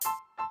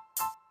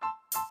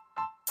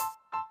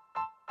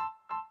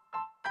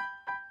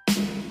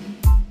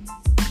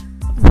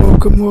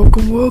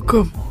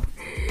Welcome.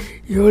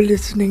 You're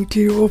listening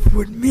to Off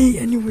with me,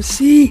 and you will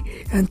see.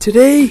 And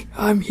today,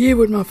 I'm here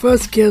with my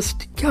first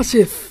guest,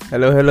 Kasif.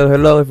 Hello,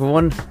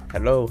 everyone.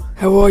 Hello.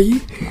 How are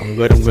you? I'm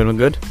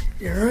good.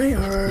 You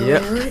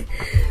alright?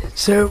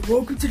 So,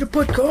 welcome to the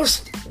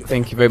podcast.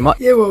 Thank you very much.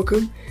 You're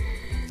welcome.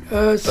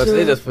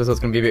 Today, this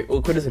episode's going to be a bit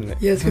awkward, isn't it?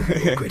 Yeah, it's going to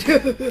be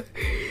awkward.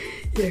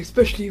 Yeah,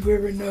 especially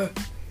we're in,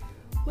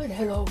 where the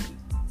hell are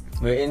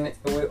we?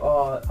 We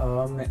are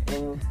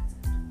in...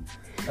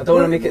 I don't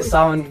want to make it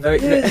sound very...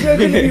 Yeah, it's not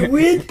going to be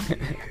weird,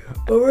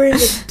 but we're in a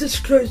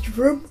disclosed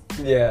room.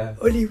 Yeah.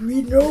 Only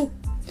we know.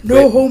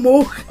 No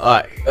homo.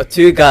 Alright,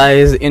 two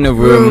guys in a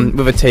room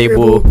with a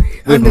table,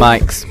 with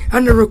mics.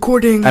 And a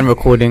recording.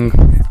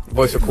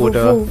 Voice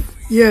recorder.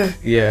 Yeah.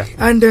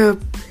 And a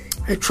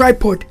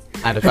tripod.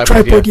 And a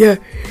tripod, yeah.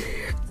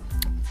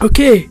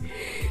 Okay,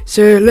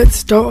 so let's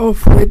start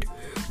off with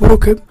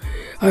welcome.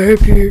 I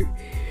hope you're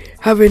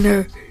having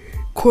a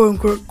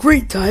quote-unquote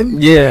great time.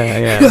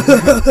 Yeah.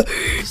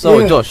 So,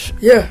 yeah. Josh.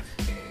 Yeah.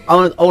 I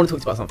want to talk to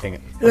you about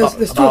something.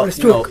 Let's talk.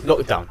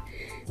 Lockdown.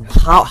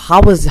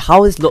 How is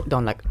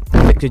lockdown like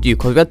affected you?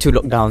 Because we had two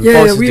lockdowns.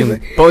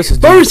 Boris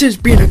has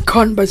been a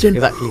cunt by saying,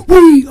 exactly.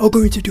 We are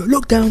going to do a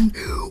lockdown.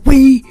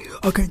 We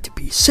are going to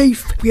be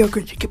safe. We are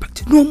going to get back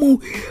to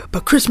normal.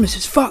 But Christmas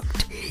is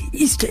fucked.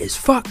 Easter is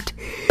fucked.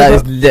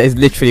 That is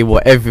literally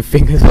what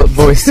everything is. What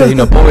Boris said.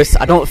 Boris.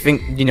 I don't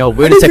think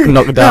we're in the second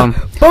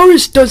lockdown.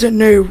 Boris doesn't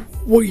know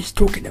what he's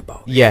talking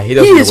about. Yeah, he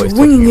doesn't. He is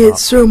winging it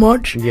so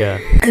much. Yeah.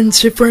 And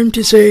so for him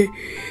to say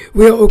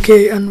we're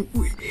okay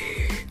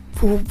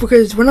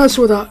because when I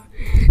saw that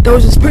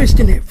was his post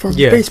in it from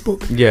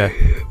Facebook. Yeah.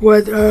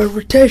 Where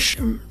Ritesh,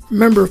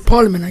 member of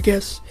parliament, I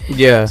guess.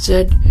 Yeah.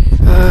 Said,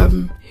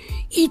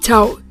 eat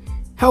out,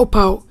 help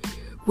out,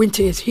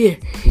 winter is here.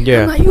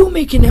 Yeah. I'm like, you're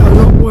making it a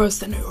lot worse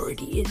than it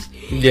already is.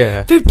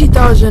 Yeah.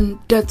 50,000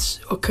 deaths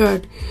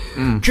occurred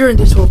during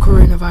this whole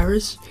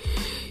coronavirus.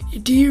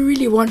 Do you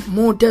really want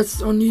more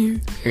deaths on you?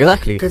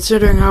 Exactly.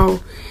 Considering how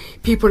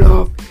people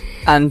are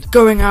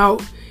going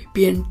out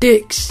being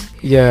dicks.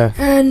 Yeah.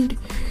 And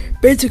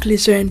basically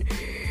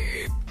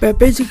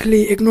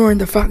ignoring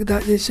the fact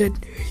that they said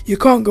you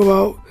can't go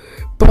out,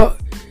 but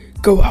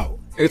go out.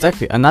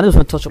 Exactly. And I just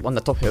want to touch up on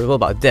the topic as well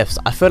about deaths.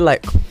 I feel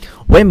like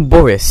when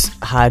Boris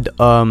had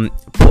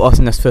put us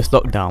in this first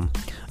lockdown,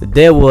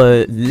 there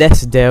were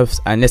less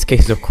deaths and less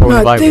cases of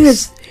coronavirus. No, the thing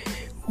is,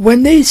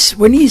 when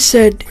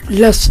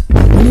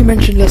he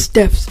mentioned less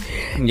deaths,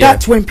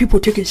 that's when people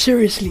took it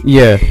seriously.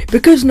 Yeah.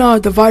 Because now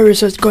the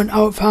virus has gone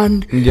out of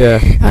hand.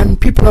 Yeah.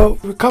 And people are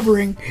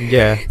recovering.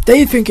 Yeah.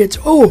 They think it's,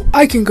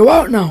 I can go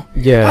out now.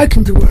 Yeah. I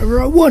can do whatever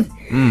I want.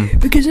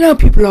 Because now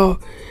people are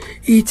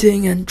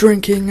eating and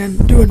drinking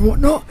and doing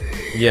whatnot.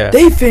 Yeah.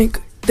 They think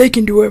they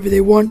can do whatever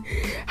they want,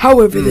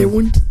 however they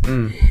want.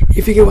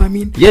 If you get what I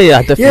mean.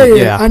 Yeah,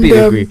 definitely. Yeah, I completely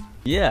agree.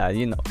 Yeah,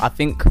 I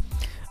think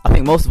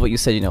most of what you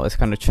said, is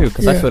kind of true,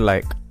 because I feel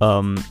like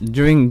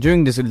during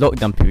this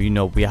lockdown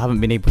period, we haven't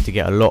been able to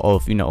get a lot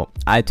of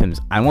items.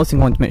 And one thing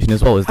I want to mention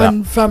as well is that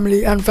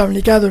family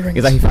gatherings.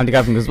 Exactly, family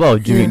gatherings as well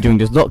during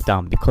this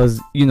lockdown,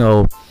 because we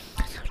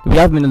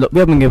haven't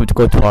been able to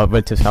go to our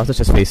relatives' house. Let's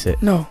just face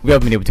it. No, we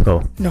haven't been able to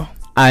go. No,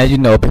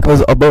 and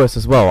because of Boris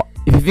as well.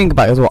 If you think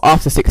about it as well,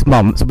 after 6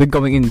 months, we're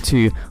going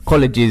into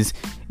colleges,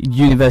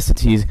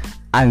 universities,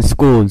 and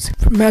schools.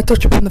 May I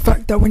touch upon the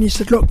fact that when you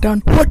said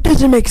lockdown, what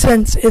doesn't make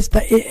sense is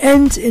that it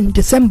ends in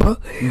December.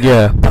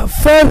 Yeah. But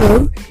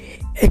further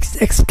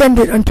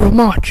extended until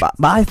March. But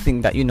I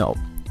think that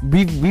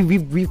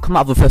we've come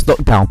out of the first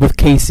lockdown with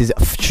cases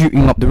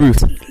shooting up the roof.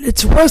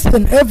 It's worse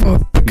than ever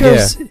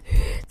because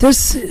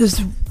this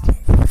is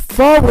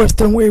far worse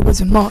than what it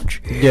was in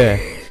March. Yeah.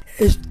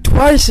 It's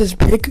twice as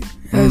big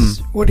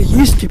as what it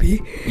used to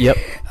be. Yep.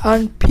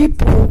 And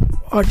people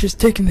are just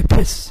taking the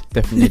piss.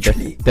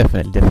 Definitely.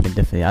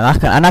 And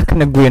I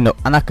can agree on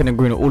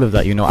all of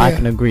that. I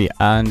can agree.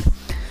 And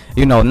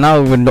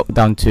now we're locked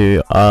down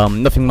to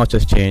nothing much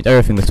has changed.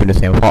 Everything is still the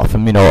same, apart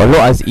from a lot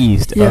has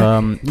eased. A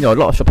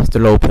lot of shops are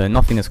still open.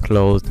 Nothing is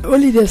closed.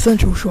 Only the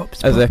essential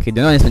shops. Exactly.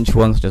 The non-essential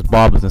ones, such as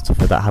barbers and stuff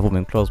like that, have all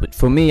been closed. But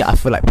for me, I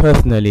feel like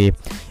personally,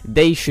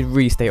 they should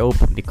really stay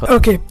open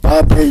because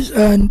barbers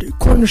and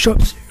corner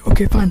shops.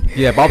 Okay, fine.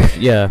 Yeah, barbers.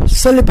 Yeah.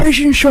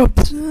 Celebration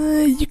shops.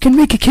 You can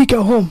make a cake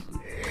at home.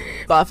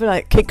 But I feel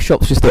like cake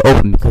shops should stay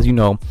open because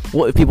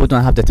what if people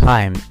don't have the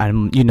time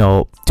and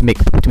to make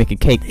a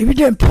cake? If you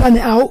don't plan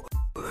it out,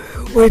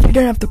 or if you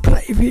don't have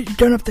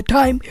the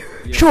time,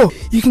 sure,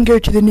 you can go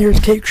to the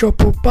nearest cake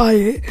shop or buy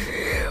it.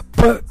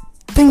 But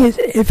thing is,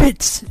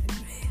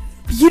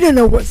 you don't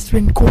know what's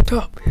been caught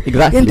up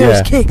in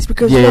those cakes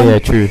because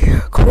true.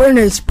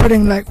 Corona is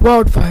spreading like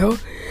wildfire.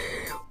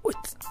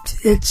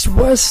 It's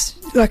worse.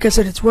 Like I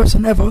said, it's worse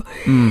than ever,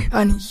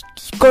 and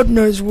God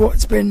knows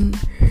what's been.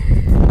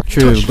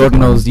 True, God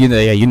knows. You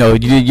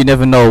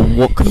never know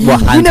what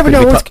hands. You never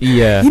know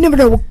You never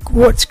know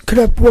what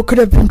could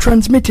have been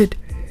transmitted.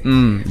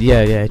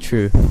 Yeah,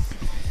 true.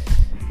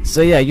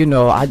 So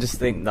I just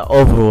think that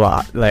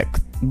overall,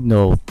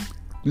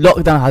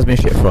 lockdown has been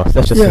shit for us.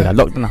 Let's just say that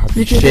lockdown has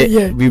been shit.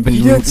 Yeah, we've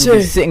been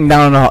sitting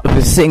down, we've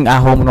been sitting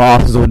at home on our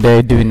asses all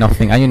day doing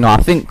nothing. And you know, I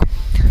think,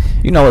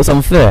 you know, it's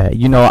unfair.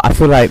 You know, I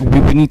feel like we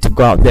need to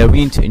go out there.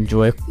 We need to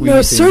enjoy. We need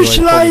to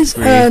socialize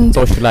and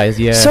socialize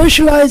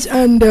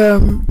and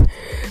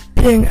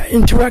being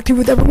interactive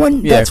with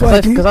everyone. Yeah, that's what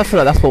I do. Because I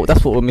feel like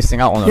that's what we're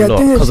missing out on a lot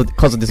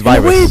because of this virus.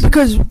 In a way,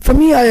 because for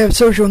me, I have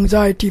social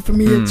anxiety. For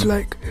me, it's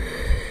like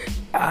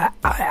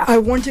I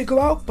want to go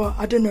out, but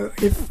I don't know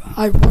if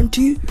I want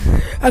to.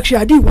 Actually,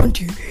 I do want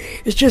to.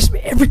 It's just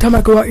every time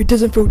I go out, it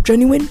doesn't feel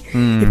genuine.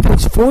 It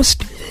feels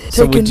forced.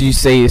 So would you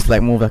say it's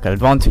like more of like an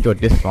advantage or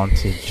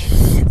disadvantage?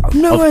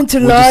 I'm not going to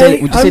lie.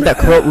 Would you say that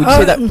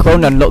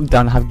Corona and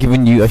lockdown have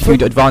given you a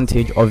huge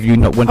advantage of you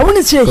not wanting to go out? I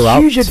wouldn't say a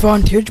huge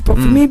advantage, but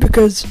for me,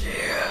 because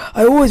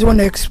I always want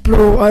to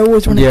explore, I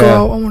always want to go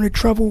out, I want to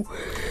travel.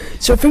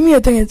 So for me, I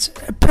think it's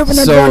a bit of an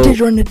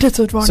advantage or a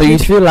disadvantage. So you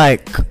feel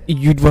like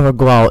you'd rather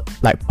go out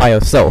like by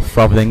yourself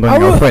rather than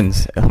going out with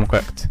friends, if I'm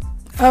correct?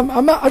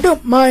 I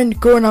don't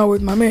mind going out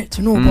with my mates,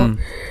 but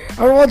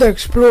I'd rather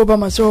explore by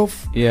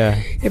myself.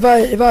 Yeah. If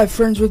I have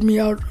friends with me,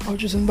 I'll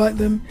just invite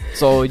them.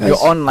 So you're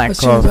on like a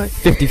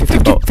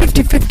 50-50 boat.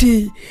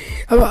 50-50.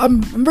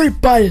 I'm very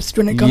biased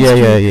when it comes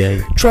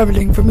to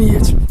traveling. For me,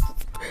 it's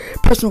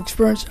personal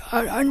experience.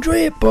 I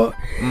enjoy it, but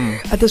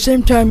at the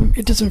same time,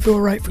 it doesn't feel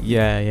right for me.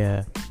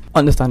 Yeah.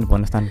 Understandable.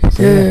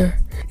 So,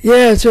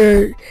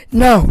 so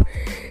now,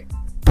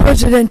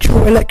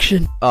 presidential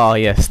election. Oh,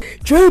 yes.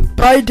 Joe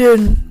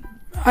Biden,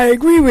 I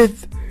agree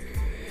with.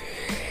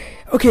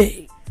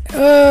 Okay,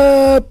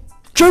 Joe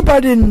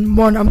Biden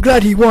won. I'm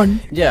glad he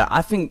won. Yeah,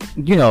 I think,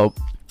 you know,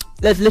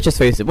 let's just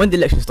face it. When the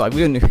election started,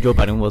 we didn't know who Joe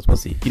Biden was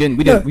he?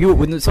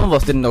 Some of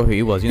us didn't know who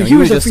he was. You know, he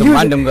was just some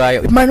random guy.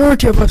 The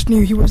minority of us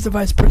knew he was the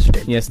vice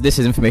president. Yes, this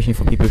is information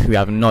for people who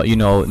have not, you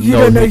don't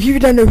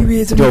know who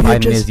he is. Joe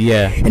Biden is,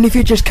 and if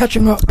you're just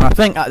catching up. I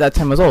think at that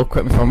time as well,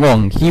 correct me if I'm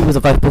wrong, he was the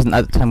vice president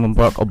at the time when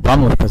Barack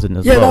Obama was president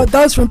as well. Yeah,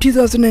 that was from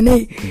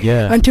 2008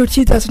 until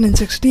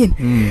 2016.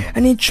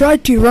 And he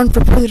tried to run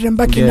for president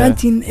back in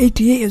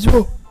 1988 as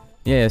well.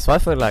 Yeah, so I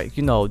feel like,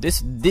 you know,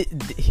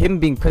 him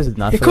being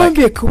president, it can't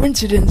be a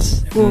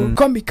coincidence, or it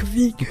can't be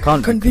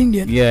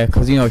convenient. Yeah,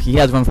 because, you know, he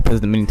has run for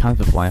president many times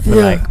before. I feel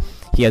like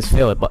he has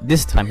failed, but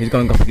this time he's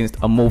going up against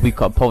a more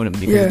weaker opponent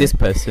because this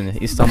person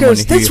is someone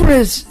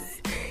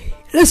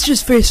let's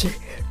just face it,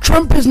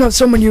 Trump is not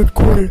someone you would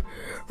call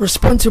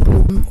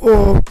responsible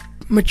or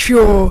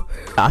mature.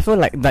 I feel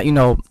like that, you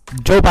know,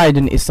 Joe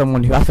Biden is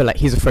someone who I feel like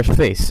he's a fresh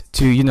face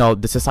to, you know,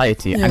 the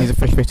society, and he's a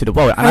fresh face to the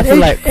world. And I feel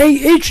like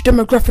age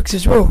demographics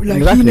as well. Like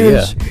exactly, he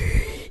knows.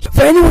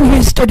 For anyone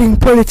who's studying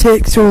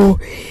politics or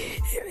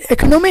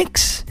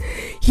economics,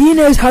 he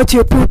knows how to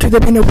appeal to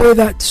them in a way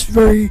that's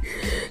very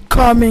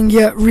calming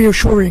yet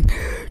reassuring.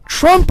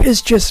 Trump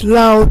is just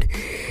loud.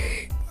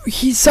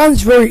 He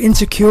sounds very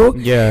insecure,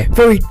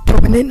 very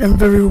dominant and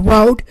very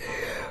wild.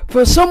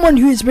 For someone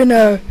who's been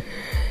a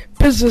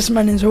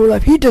businessman his whole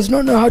life, he does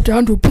not know how to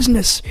handle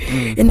business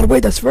in a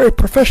way that's very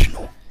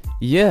professional.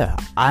 Yeah,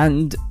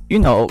 and you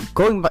know,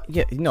 going back,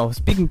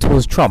 speaking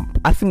towards Trump,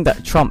 I think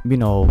that Trump, you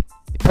know,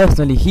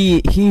 personally,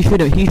 he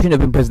shouldn't have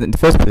been president in the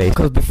first place.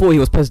 Because before he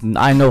was president,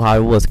 I know how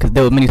it was. Because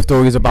there were many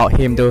stories about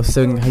him. They were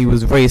saying he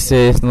was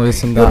racist and all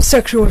this and that.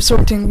 Sexual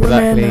assaulting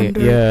women.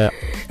 Exactly.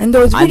 And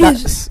those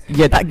videos.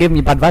 That gave me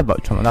a bad vibe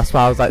about Trump. And that's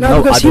why I was like,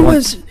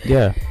 because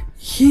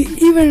he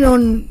even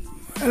on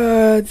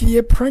The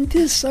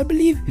Apprentice, I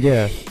believe.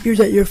 Yeah. He was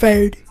like, "You're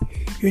fired.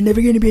 You're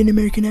never going to be an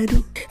American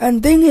Idol."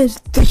 And the thing is,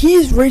 he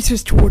is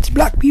racist towards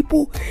black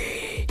people.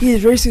 He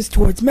is racist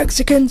towards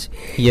Mexicans.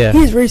 Yeah. He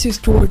is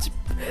racist towards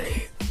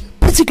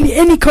basically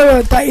any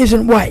color that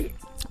isn't white.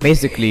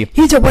 Basically,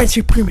 he's a white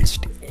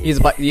supremacist. He's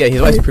a white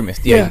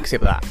supremacist. Yeah, you can say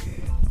that.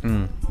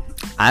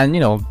 And you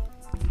know,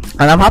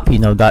 and I'm happy, you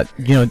know, that,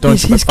 you know, Donald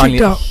Trump finally,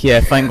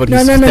 thank God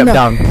he's stepped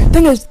down.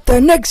 Thing is, the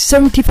next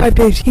 75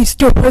 days he's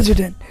still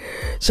president,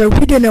 so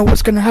we don't know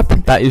what's going to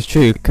happen. That is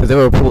true, because there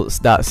were reports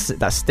that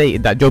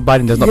stated that Joe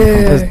Biden does not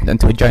become president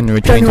until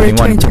January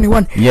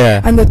 2021.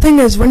 Yeah. And the thing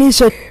is, when he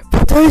said,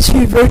 for those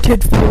who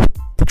voted for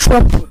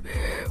Trump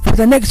for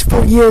the next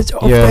 4 years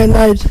of their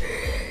lives,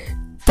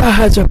 that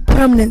has a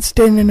permanent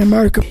stain in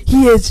America.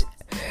 He is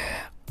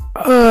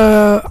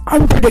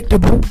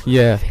unpredictable.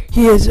 Yeah.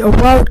 He is a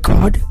wild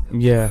card.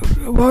 Yeah.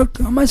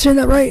 Am I saying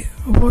that right?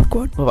 A wild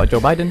card? What about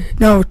Joe Biden?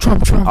 No,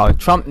 Trump. Oh,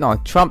 Trump. No,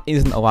 Trump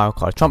isn't a wild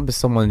card. Trump is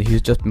someone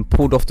who's just been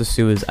pulled off the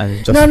sewers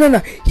and just...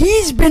 No.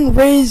 He's been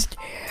raised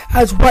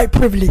as white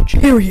privilege,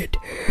 period.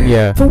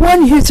 Yeah. For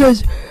one, he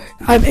says,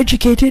 I'm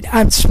educated,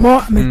 I'm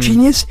smart, I'm a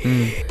genius.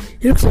 He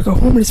looks like a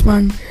homeless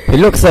man. He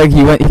looks like he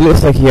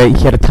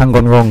had a tongue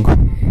gone wrong.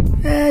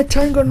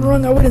 Tongue gone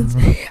wrong. I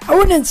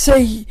wouldn't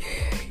say.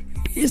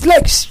 It's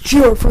like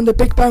Stuart from The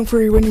Big Bang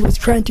Theory when he was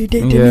trying to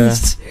date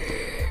Denise.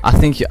 I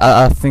think he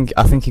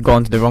got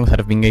onto the wrong side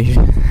of being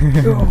Asian.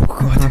 Oh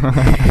God!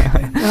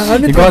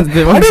 He got onto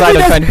the wrong side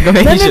of trying to become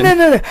Asian.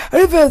 No.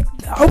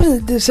 I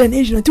wasn't saying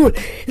Asian at all.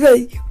 It's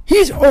like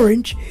he's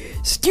orange.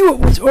 Stuart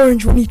was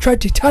orange when he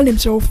tried to tell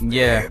himself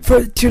Yeah.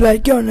 to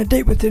like go on a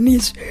date with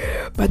Denise,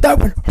 but that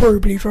went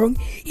horribly wrong.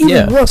 Even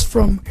Yeah. Ross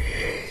from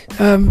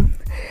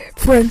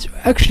Friends.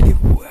 Actually,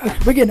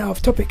 we're getting out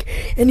of topic.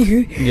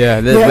 Anywho,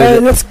 Yeah.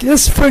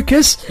 let's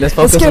focus. Let's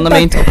focus get on the back-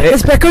 main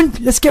topic.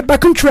 Let's get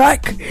back on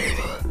track.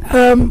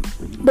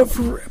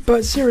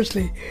 But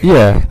seriously,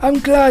 Yeah. I'm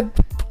glad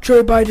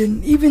Joe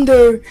Biden, even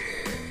though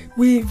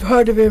we've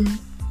heard of him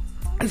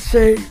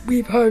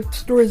we've heard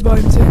stories about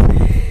him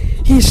saying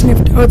he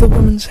sniffed other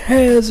women's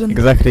hairs and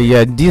Exactly.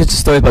 Yeah. These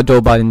stories about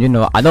Joe Biden, you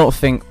know, I don't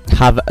think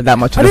have that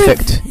much I of an don't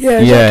effect. yeah,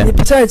 exactly.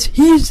 Besides,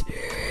 he's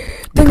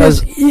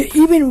Because-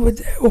 even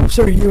with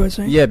sorry, you were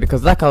saying Yeah,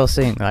 because like I was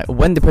saying, like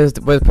when the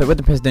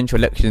presidential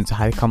elections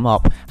had come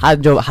up,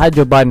 had Joe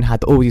Biden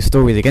had all these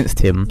stories against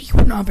him, he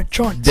wouldn't have a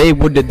chance. they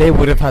would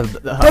have had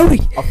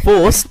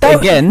forced That-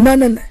 again.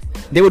 No.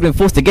 They would have been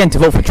forced again to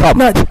vote for Trump.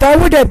 No, that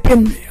would have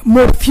been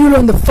more fuel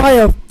on the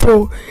fire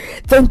for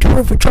them to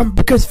vote for Trump,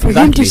 because for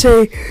him to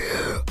say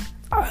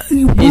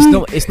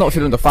It's not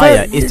fuel on the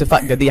fire. It's the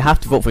fact that they have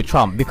to vote for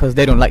Trump because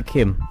they don't like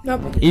him,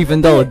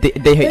 even though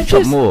they hate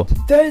Trump more.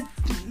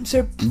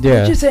 So Yeah.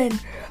 you're just saying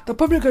the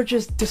public are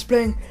just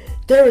displaying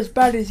they're as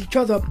bad as each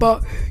other,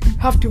 but you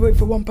have to vote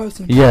for one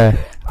person. Yeah,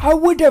 I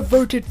would have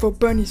voted for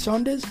Bernie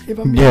Sanders if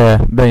I'm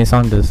Bernie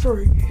Sanders.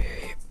 sorry.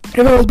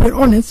 If I was being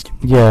honest,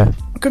 Yeah,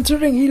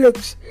 considering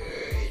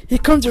he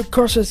comes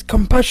across as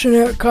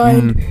compassionate,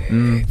 kind,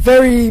 Mm.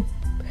 very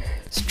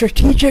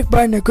strategic,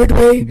 but in a good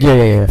way.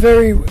 Yeah.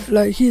 Very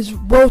like he's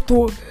well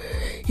thought,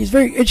 he's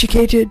very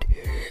educated,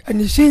 and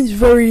he seems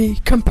very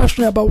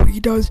compassionate about what he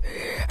does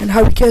and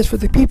how he cares for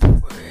the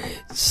people.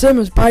 Same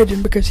as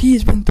Biden, because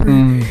he's been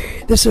through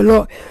this a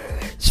lot.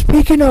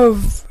 Speaking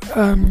of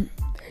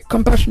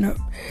compassionate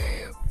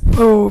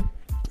or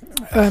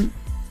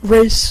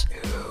race,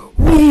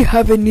 we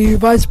have a new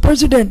vice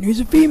president who's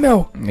a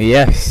female.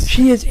 Yes.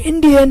 She is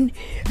Indian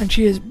and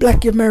she is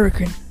Black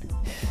American.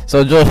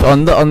 So Josh,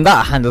 on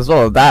that hand as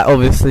well, that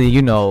obviously,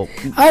 you know,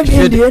 I'm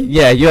Indian.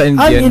 Yeah, you're Indian.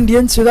 I'm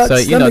Indian, so that's So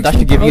you know makes that me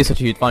should give you proud.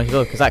 such a advantage,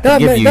 because that can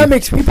give you. That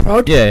makes me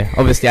proud. Yeah,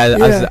 obviously,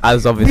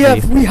 as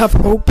obviously we have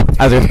hope.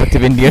 as a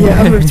respective Indian.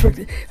 Yeah, I'm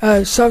respected.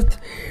 South.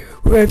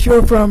 If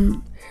you're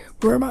from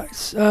where am I?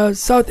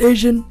 South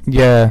Asian,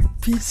 Yeah.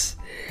 peace.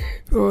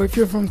 Or if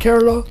you're from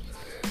Kerala.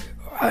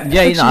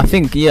 Yeah, you know, I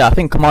think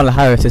Kamala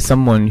Harris is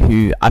someone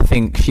who I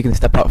think she can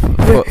step up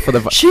for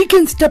the. She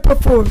can step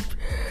up for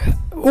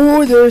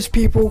all those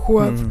people who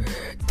have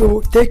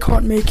though they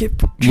can't make it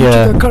due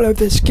to the color of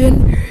their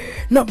skin,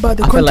 not by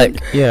the content,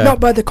 not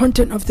by the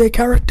content of their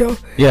character.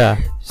 Yeah.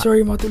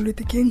 Sorry, Martin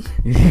Luther King.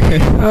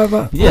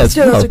 But Yeah,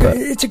 still, no,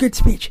 it's a good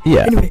speech.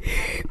 Yeah. Anyway,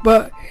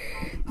 but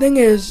thing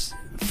is,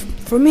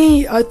 for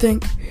me, I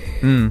think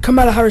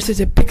Kamala Harris is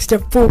a big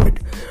step forward,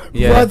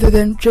 rather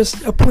than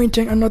just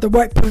appointing another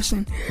white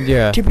person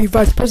to be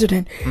vice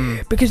president.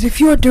 Because if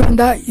you're doing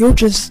that, you're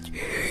just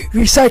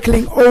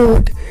recycling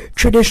old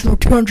traditional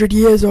 200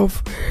 years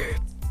of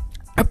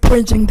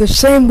appointing the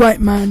same white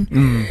man,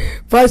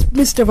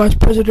 Mr. Vice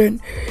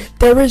President.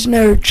 There is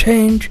no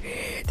change.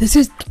 This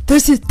is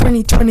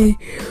 2020,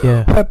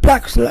 where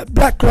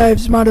Black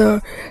Lives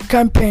Matter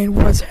campaign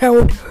was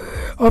held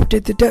after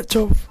the deaths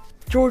of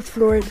George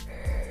Floyd,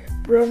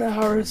 Breonna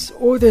Harris,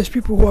 all those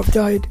people who have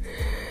died,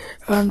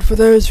 and for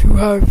those who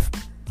have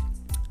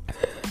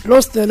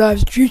lost their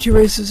lives due to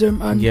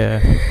racism and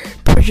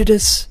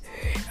prejudice,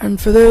 and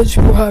for those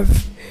who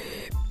have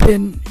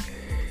been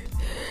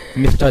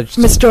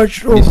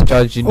misjudged,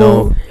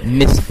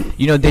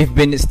 they've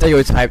been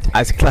stereotyped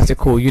as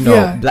classical,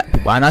 black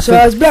people, and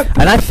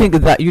I think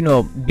that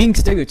being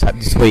stereotyped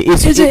this way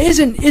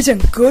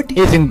isn't good.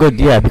 Isn't good,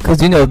 because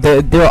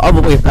there are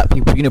other ways black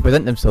people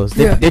present themselves.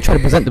 They try to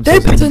present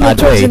themselves in a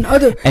bad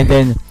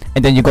way,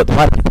 and then you got the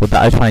white people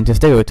that are trying to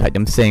stereotype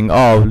them, saying,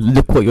 "Oh,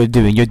 look what you're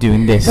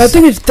doing this." I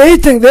think they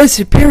think they're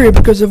superior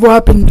because of what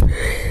happened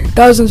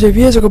thousands of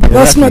years ago, but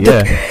that's not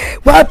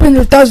what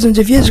happened thousands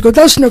of years ago.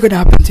 That's not going to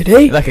happen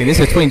today. Exactly. This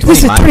is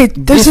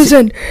 2020. This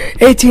isn't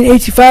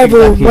 1885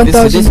 or 1000.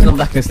 This is not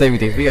black and slavery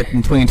days. We are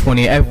in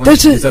 2020. Everyone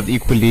is deserved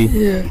equally.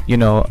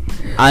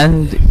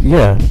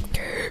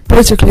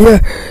 Basically,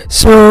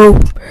 So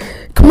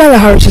Kamala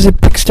Harris is a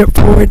big step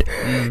forward.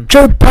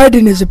 Joe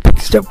Biden is a big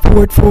step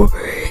forward for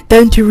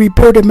them to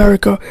rebuild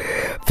America.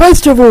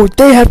 First of all,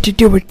 they have to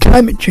deal with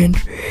climate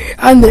change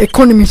and the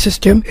economy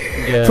system.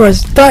 For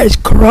us, that is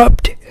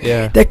corrupt.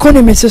 The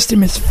economy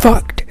system is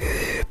fucked.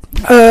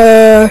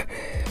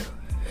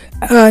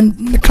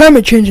 And the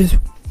climate change is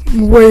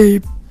way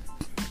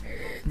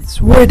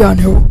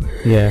downhill.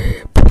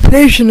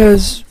 Population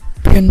has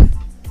been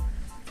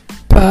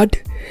bad,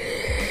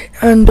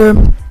 and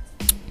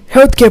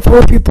healthcare for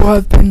all people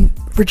have been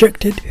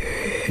rejected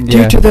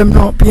due to them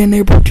not being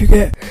able to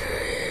get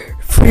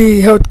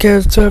free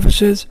healthcare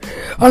services.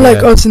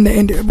 Unlike us in the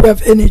end, we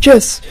have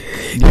NHS,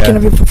 you can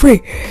have it for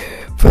free.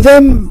 For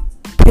them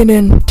being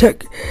in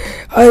tech,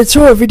 I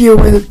saw a video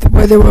where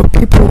there were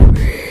people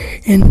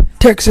in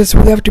Texas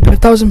where they have to pay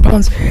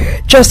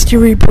 £1,000 just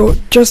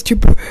to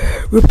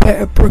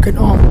repair a broken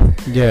arm,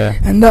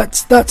 and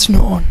that's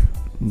not on.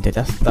 Yeah,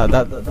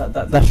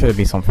 that should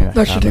be something.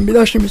 That shouldn't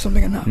be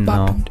something that No.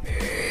 happened.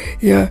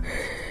 Yeah.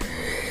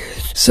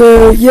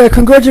 So yeah,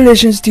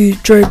 congratulations to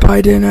Joe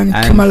Biden and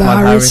Kamala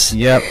Harris.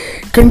 Yep.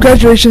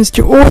 Congratulations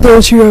to all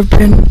those who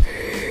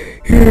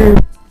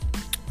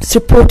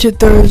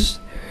supported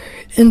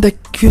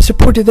who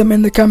supported them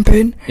in the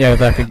campaign. Yeah,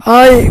 exactly.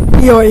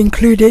 We are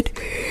included,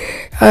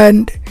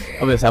 and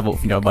Obviously, I vote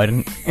for Joe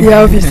Biden.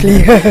 yeah,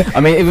 obviously. I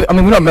mean,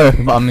 we're not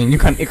American, but I mean, it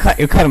kind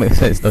of makes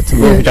sense though to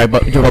Yeah.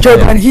 vote for Joe Biden. Joe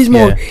Biden,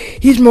 Yeah.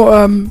 he's more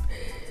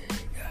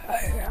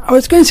I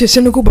was going to say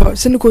cynical, but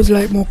cynical is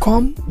like more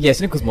calm. Yeah,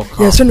 cynical's more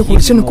calm. Yeah, cynical.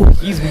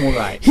 He's more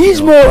like.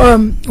 He's more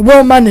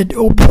well-mannered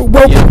or well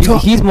brought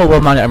up. He's more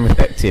well-mannered and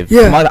respective.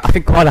 Yeah. I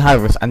think Kamala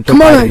Harris and Joe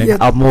Kamala, Biden yeah,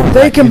 are more.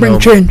 they like, can bring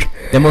change.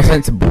 They're more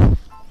sensible.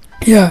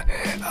 Yeah,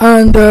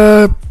 and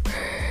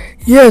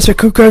yeah, so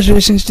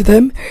congratulations to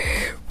them.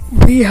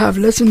 We have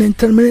less than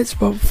 10 minutes,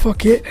 but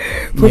fuck it.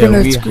 We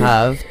have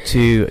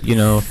to,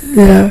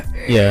 Yeah.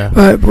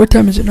 Yeah. What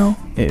time is it now?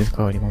 It is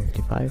currently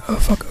 1:55. Oh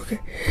fuck. Okay.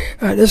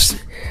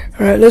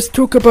 Let's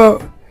talk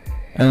about.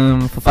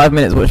 For 5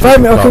 minutes. What should 5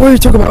 we minutes. talk Okay, what about? are we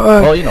talking about?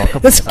 Well, a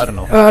couple minutes, I don't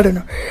know. I don't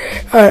know.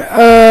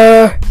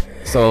 Alright.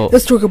 So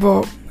Let's talk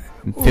about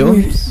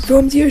films.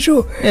 Films, yeah,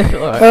 sure. Yeah,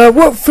 sure, alright.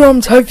 What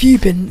films have you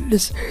been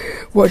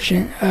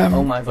watching?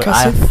 Oh my god,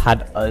 Kasif? I've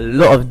had a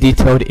lot of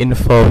detailed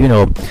info,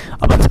 about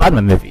the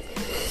Spider-Man movie.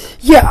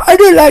 Yeah, I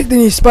don't like the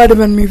new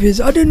Spider-Man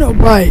movies. I don't know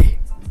why.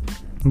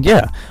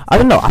 Yeah, I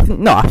don't know.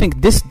 I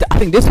think this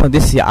one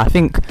this year. I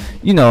think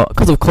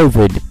because of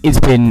COVID, it's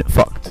been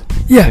fucked.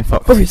 Yeah, Been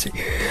fucked. obviously.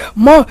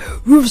 We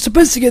were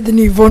supposed to get the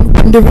new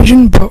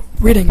WandaVision, but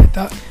we didn't get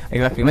that.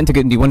 Exactly, we meant to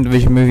get the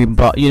WandaVision movie,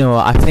 but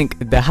I think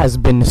there has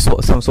been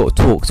some sort of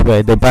talks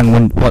where they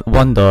bring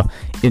Wanda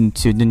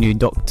into the new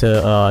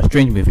Doctor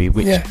Strange movie,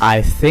 which Yeah.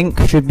 I think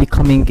should be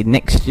coming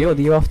next year or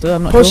the year after.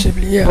 I'm not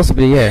Possibly, sure. yeah.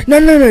 Possibly, yeah. No.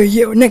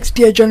 Yeah, next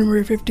year,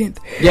 January 15th.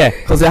 Yeah,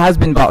 because it has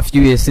been about a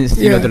few years since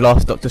Yeah. the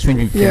last Doctor Strange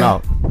movie came Yeah.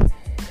 out.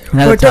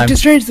 Another But time, Doctor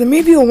Strange, the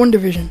movie or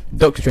WandaVision?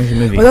 Doctor Strange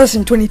movie. Oh, that's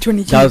in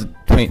 2022. That was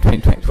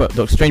 2020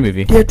 Doctor Strange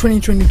movie. Yeah,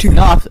 2022.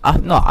 No,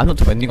 I'm not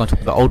talking. You're gonna talk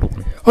about the old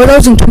one. Oh, that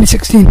was in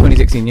 2016.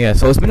 2016, yeah.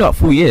 So it's been about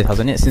 4 years,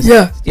 hasn't it? Since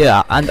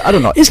Yeah. And I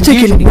don't know. It's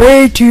taking usually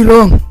way too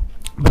long.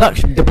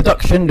 the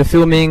production, the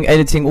filming,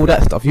 editing, all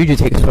that stuff usually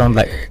takes around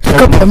like A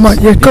couple of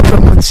months. Yeah, couple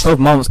of months. 12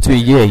 months to a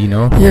year,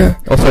 Yeah.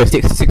 Oh, sorry,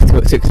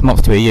 6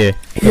 months to a year.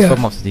 Yeah. 12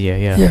 months to a year,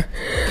 yeah. Yeah,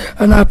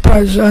 and I've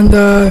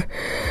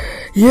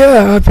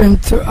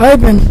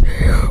been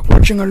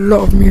watching a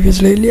lot of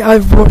movies lately.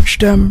 I've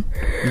watched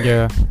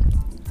Yeah.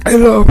 a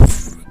lot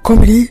of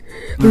comedy,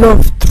 a lot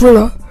of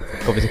thriller.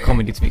 Obviously,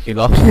 comedy to make you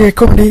laugh. Yeah,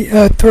 comedy,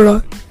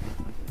 thriller.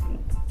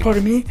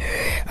 Pardon me.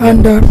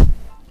 And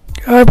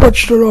I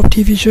watched a lot of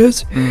TV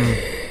shows.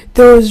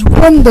 There was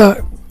one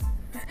that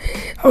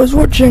I was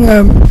watching.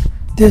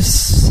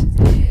 This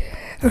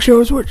actually, I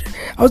was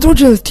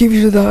watching this TV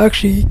show that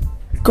actually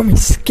got me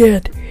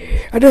scared.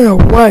 I don't know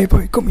why,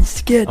 but it got me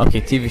scared. Okay,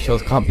 TV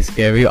shows can't be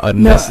scary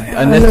unless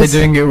they're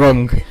doing it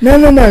wrong. No,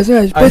 it's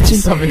based Unless in,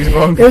 something's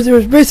wrong. it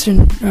was based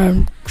in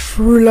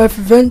true life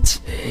events.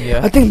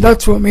 Yeah. I think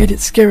that's what made it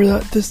scary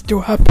that this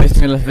still happened. Based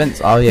on real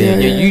events. Oh yeah.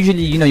 Yeah.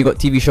 Usually, you got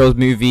TV shows,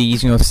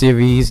 movies,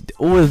 series.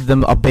 All of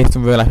them are based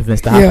on real life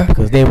events that happen Yeah.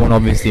 because they want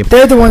obviously.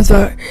 They're the ones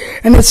that,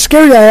 and it's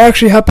scary that it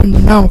actually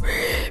happened now,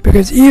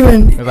 because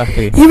even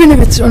if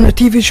it's on a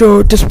TV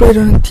show displayed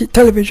on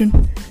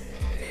television,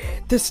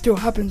 this still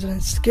happens, and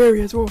it's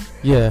scary as well.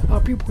 Yeah. How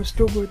people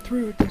still go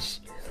through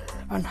this,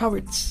 and how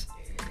it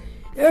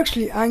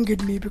actually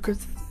angered me,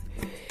 because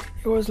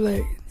it was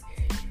like,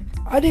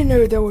 I didn't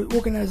know there were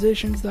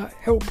organizations that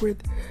help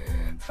with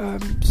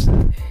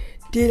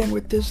dealing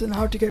with this and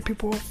how to get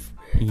people off,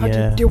 how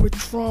to deal with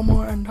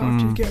trauma and how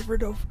to get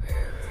rid of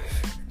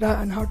that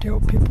and how to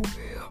help people.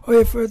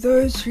 Okay, for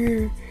those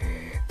the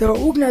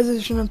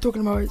organization I'm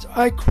talking about is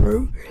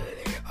IKWRO,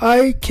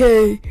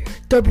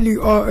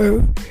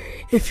 IKWRO.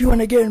 If you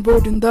want to get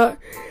involved in that,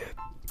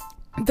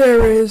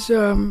 there is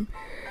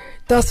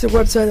that's the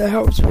website that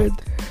helps with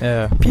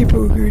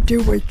people who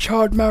deal with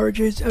child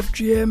marriages,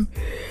 FGM,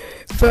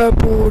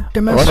 verbal,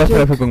 domestic.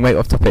 We're going way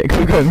off topic.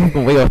 We're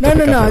going way off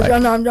topic. No.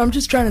 I'm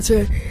just trying to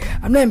say,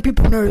 I'm letting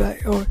people know that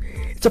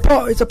it's a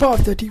part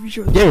of the TV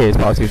show. Yeah, it's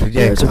part of the TV show.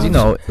 Yeah, because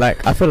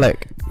I feel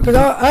like. Because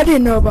I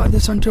didn't know about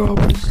this until I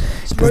was.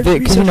 Because I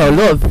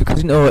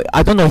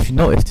don't know if you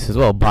noticed this as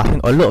well, but I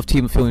think a lot of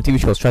film and TV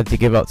shows tried to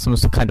give out some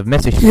kind of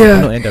message,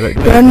 not in a direct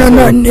way.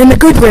 No, in a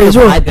good way as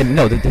well. They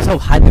sort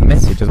of hide the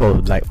message as well,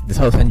 like they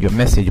sort of send you a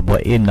message,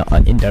 but in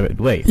an indirect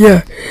way.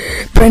 Yeah,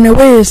 but in a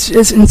way, it's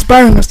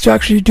inspiring us to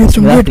actually do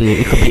some good.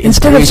 It could be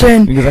instead of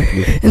saying,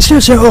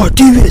 oh,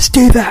 do this,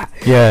 do that.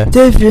 Yeah.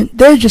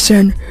 They're just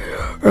saying,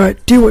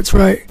 alright, do what's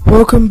right.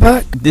 Welcome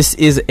back. This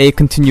is a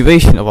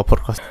continuation of our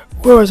podcast.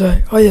 Where was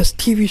I? Oh yes,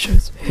 TV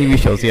shows. TV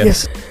shows,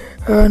 yes.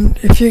 And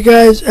if you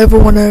guys if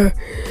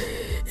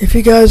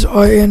you guys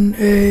are in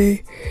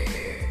a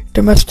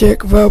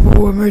domestic,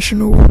 verbal,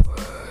 emotional,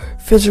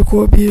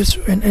 physical abuse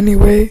in any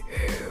way,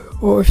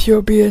 or if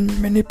you're being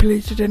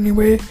manipulated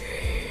anyway,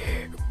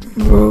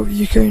 well,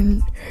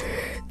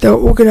 there are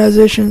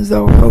organizations that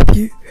will help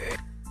you.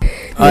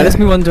 Let's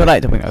move on to a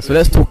light topic now. So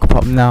let's talk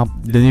about now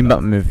the new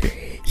Batman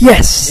movie.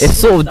 Yes. It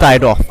sort of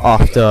died off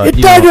after. It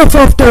died off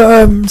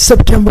after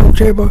September,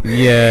 October.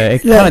 Yeah,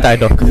 it kind of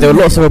died off because there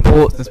were lots of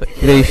reports and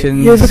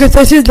speculations. Yeah, because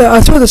I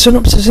saw the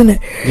synopsis in it.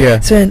 Yeah.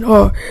 Saying,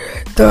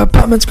 the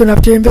Batman's gonna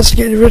have to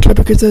investigate the Riddler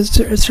because there's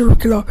a serial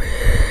killer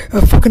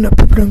fucking up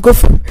people in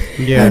Gotham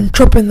and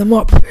chopping them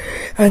up,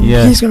 and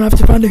he's gonna have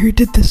to find out who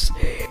did this.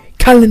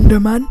 Calendar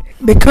Man,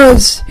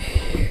 because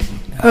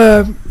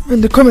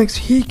in the comics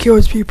he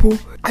kills people,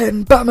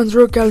 and Batman's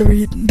Rogue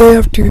Gallery, they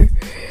have to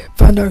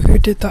find out who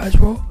did that as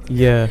well.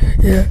 Yeah.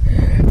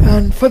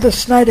 And for the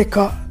Snyder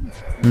Cut,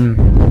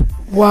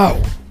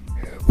 wow.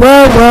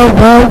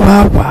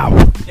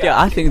 Yeah,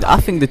 I think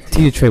the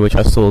teaser trailer which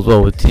I saw as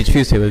well, the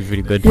teaser trailer was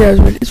really good. Yeah,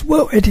 it's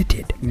well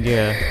edited.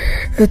 Yeah.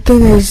 The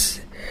thing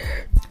is,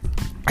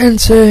 and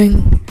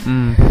saying,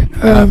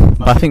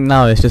 but I think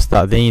now it's just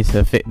that they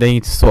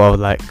need to sort of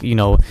like,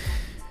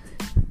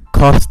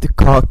 cast, the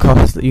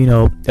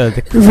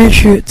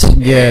reshoots.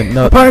 Yeah,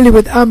 no. Apparently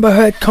with Amber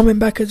Heard coming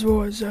back as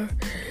well as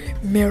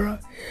Mira.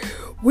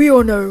 We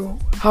all know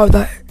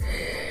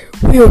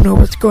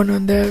what's going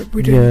on there.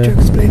 We don't need to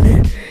explain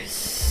it.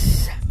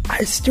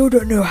 I still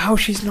don't know how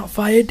she's not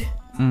fired.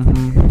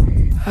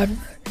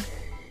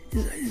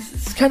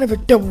 It's kind of a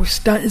double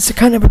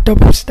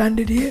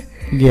standard here.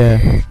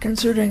 Yeah.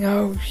 Considering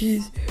how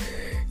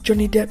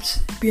Johnny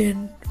Depp's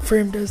being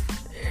framed as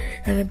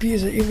an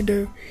abuser, even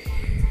though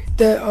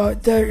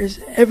there is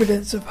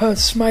evidence of her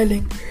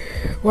smiling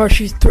while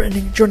she's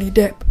threatening Johnny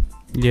Depp.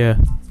 Yeah.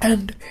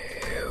 And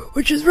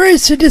which is very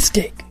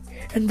sadistic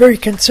and very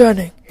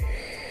concerning.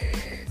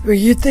 Where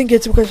you think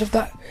it's because of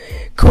that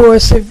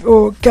coercive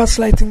or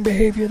gaslighting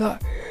behavior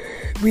that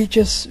we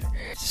just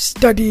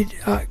studied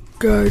at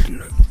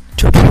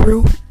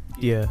tutorial.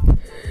 Yeah.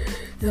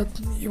 Do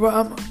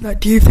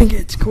you think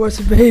it's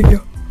coercive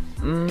behavior?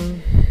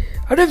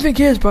 I don't think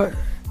it is, but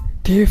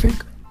do you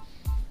think?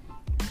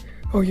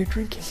 Oh, you're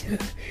drinking.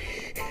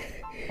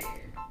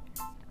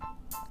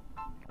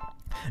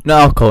 No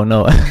alcohol,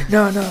 no.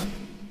 No.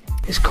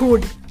 It's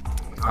called.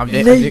 I'm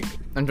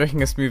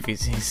drinking a smoothie.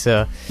 It's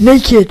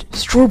Naked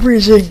Strawberry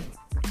Zing.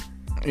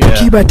 Yeah. Brought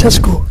to you by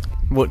Tesco.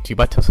 What do you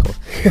buy Tesco?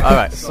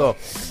 Alright, so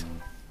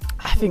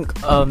I think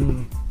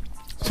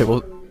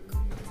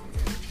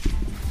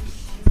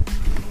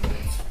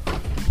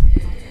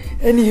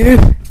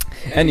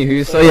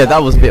Anywho, so yeah,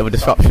 that was a bit of a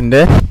disruption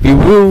there. We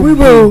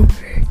will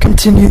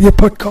continue the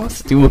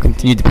podcast. We will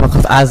continue the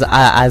podcast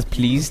as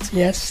pleased.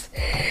 Yes.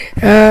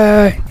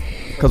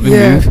 Because we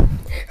move.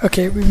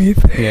 Okay, we move.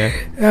 Yeah.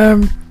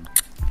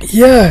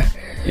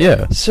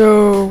 Yeah.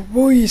 So,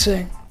 what were you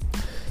saying?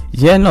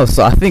 Yeah, no.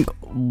 So I think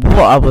what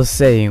I was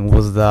saying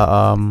was that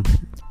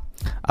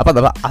about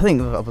the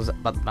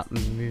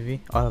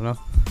movie. I don't know.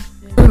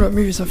 We're talking about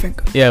movies, I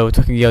think. Yeah, we're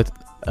talking we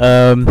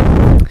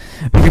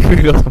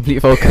lost complete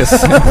focus.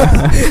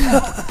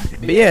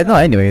 But yeah, no.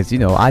 Anyways,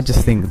 I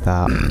just think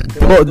that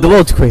the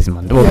world's crazy,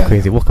 man. The world's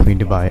crazy. What can we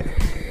do about it?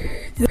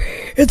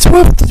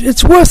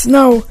 It's worse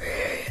now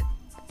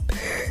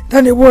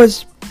than it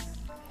was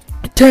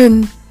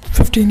 10,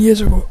 15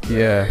 years ago.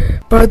 Yeah.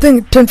 But I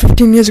think 10,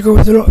 15 years ago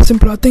was a lot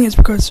simpler. I think it's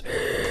because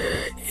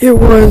it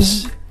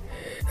was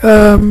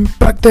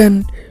back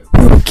then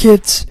we were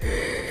kids.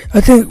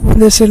 I think when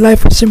they say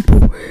life was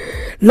simple,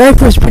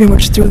 life was pretty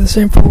much still the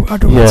same for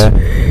adults. Yeah.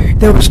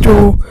 They were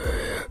still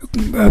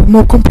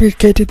more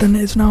complicated than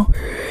it is now.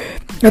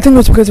 I think it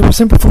was because it was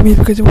simple for me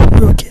because we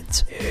were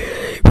kids.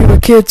 We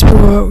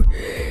were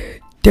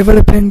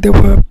developing,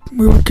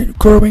 we were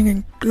growing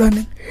and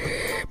learning.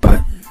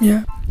 But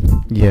yeah.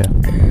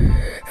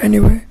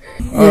 Anyway.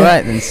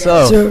 Alright then,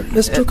 so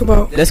let's talk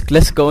about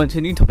let's go into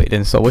a new topic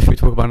then. So what should we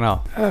talk about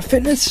now?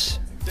 Fitness.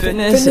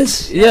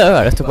 Yeah,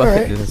 alright, let's talk about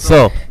fitness.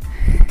 So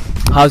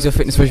how's your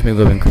fitness regimen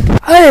going?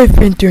 I have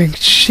been doing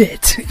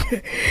shit.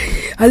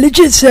 I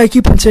legit say I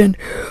keep on saying,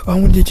 I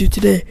want to do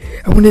today.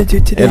 Yeah, this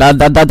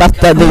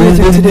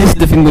is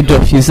the thing with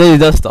Josh. You say he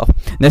does stuff.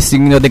 Next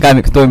thing you know, the guy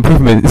makes no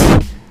improvements.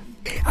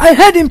 I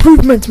had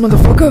improvements,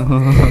 motherfucker.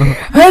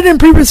 I had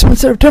improvements from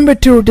September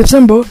to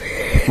December.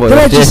 What,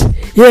 then last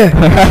year.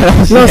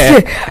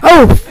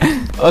 Oh.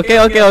 Okay.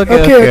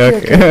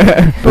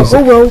 But,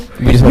 oh well.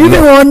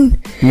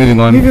 Moving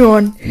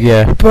on.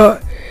 Yeah.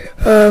 But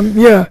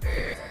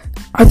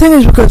I think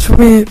it's because for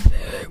me,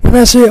 when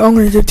I say I'm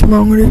gonna do it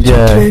tomorrow, I'm gonna do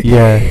it today.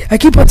 Yeah. I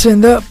keep on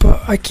saying that,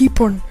 but I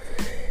keep on.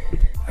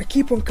 I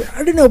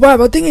don't know why,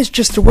 but I think it's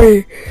just the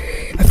way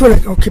I feel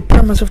like.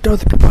 Compare myself to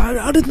other people.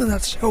 I don't think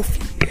that's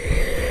healthy.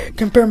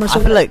 Compare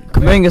myself. I feel like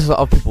comparing yourself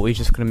to other people is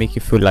just gonna make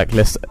you feel like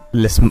less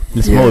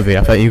motivated.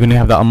 I feel like you're gonna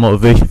have that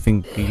motivation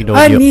thing.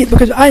 I need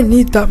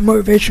that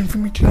motivation for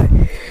me to like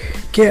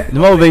get the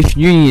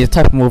motivation. You need a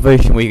type of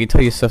motivation where you can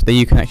tell yourself that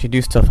you can actually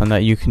do stuff and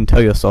that you can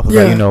tell yourself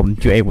that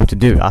you're able to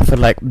do it. I feel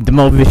like the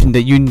motivation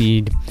that you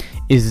need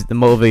is the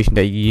motivation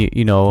that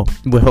you know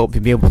will help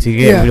you be able to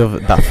get rid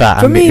of that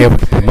fat For and me, be able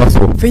to build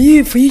muscle. For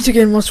you to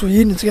gain muscle,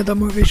 you need to get that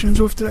motivation as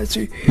well to like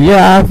to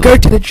Go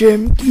to the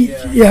gym, eat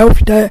your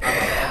healthy diet.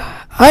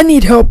 I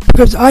need help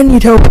because I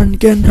need help in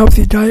getting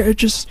healthy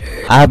diet.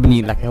 I have been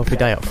eating like a healthy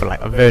diet for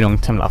like a very long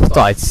time. Like, I've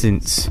started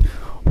since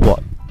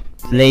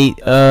late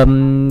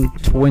mid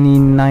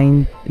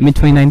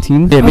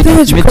 2019. Yeah, mid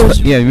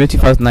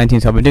 2019.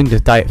 So I've been doing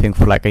this diet thing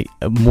for like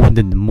more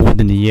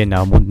than a year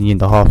now, more than a year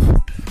and a half.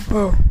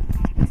 Oh,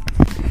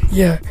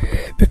 yeah,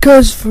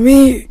 because for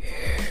me,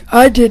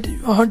 I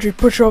did 100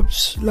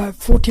 push-ups, like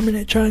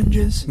 40-minute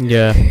challenges.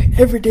 Yeah.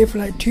 Every day for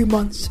like 2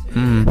 months.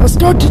 I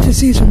started to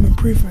see some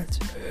improvements.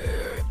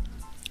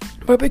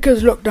 But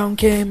because lockdown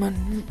came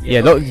and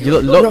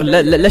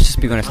let's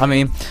just be honest. I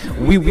mean,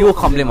 we all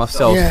can't blame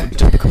ourselves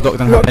just because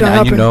lockdown happened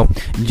and you know,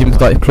 gyms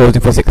started closing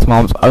for 6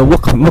 months.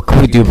 What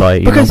can we do about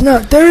it? Because now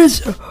there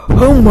is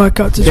home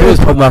workouts as well. There is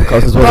home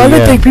workouts as well. But I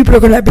don't think people are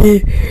gonna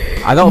be.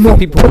 I don't think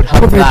people would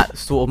have that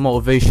sort of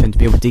motivation to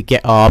be able to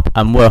get up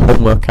and work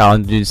home workout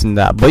and do this and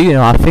that. But you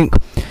know, I think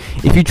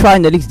if you try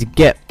and at least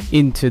get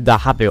into the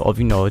habit of,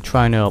 you know,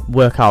 trying to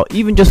work out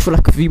even just for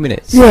like a few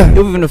minutes,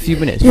 even a few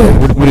minutes,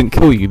 wouldn't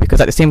kill you, because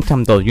at the same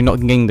time though, you're not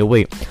gaining the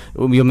weight,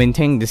 you're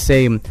maintaining the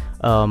same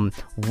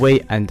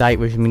weight and diet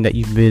regimen that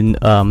you've been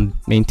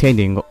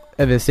maintaining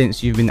ever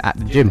since you've been at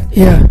the gym.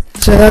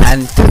 So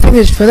that's the thing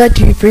is, for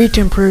you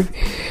to improve,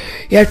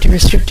 you have to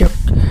restrict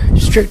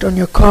on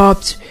your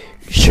carbs,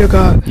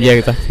 sugar.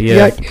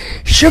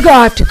 Sugar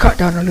I have to cut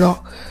down a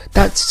lot.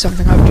 That's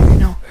something I have to do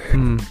now.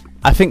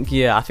 I think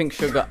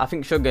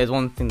sugar is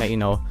one thing that, you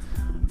know,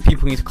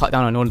 people need to cut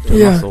down on in order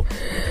to muscle.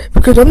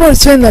 Because I'm not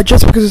saying that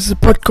just because it's a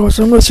podcast.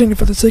 I'm not saying it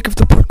for the sake of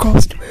the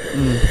podcast.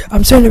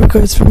 I'm saying it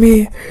because for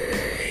me,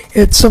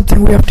 it's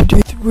something we have to do.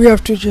 We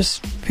have to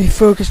just be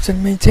focused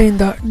and maintain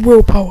that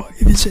willpower,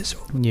 if you say so.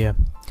 Yeah.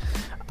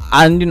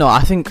 And you know,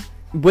 I think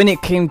when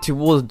it came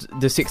towards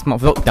the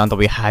 6-month lockdown that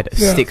we had,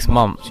 6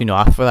 months, you know,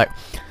 I feel like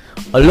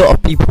a lot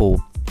of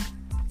people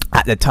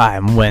at the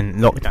time when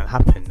lockdown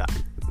happened,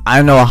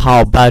 I know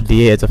how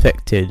badly it has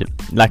affected,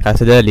 like I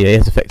said earlier, it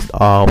has affected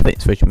our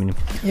fitness regimen.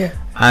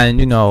 And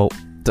you know,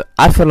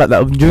 I feel like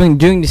that during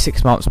the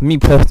 6 months, me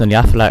personally,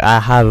 I feel like I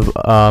have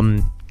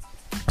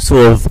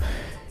sort of,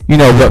 you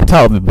know, worked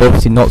out, but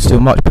obviously not so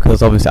much,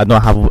 because obviously I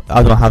don't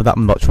have that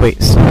much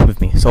weights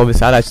with me. So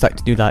obviously I just like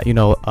to do that, you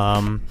know,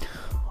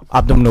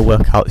 abdominal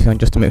workouts, you know,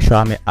 just to make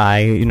sure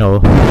I you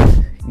know,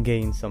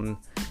 gain the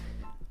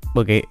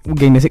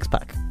six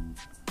pack.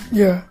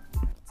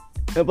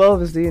 But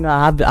obviously, you know,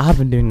 I have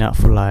been doing that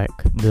for like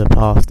the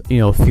past, you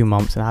know, few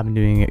months, and I've been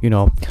doing it, you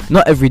know,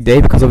 not every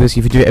day, because obviously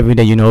if you do it every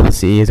day, you know,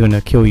 obviously it's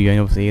gonna kill you, and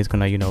obviously it's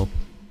gonna, you know,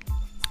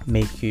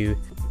 make you,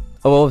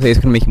 obviously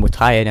it's gonna make you more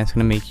tired, and it's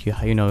gonna make you,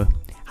 you know,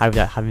 have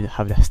that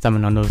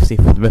stamina, and obviously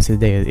for the rest of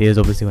the day it is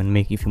obviously gonna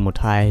make you feel more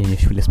tired and you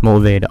feel less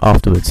motivated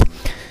afterwards.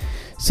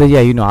 So yeah,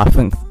 you know, I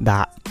think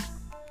that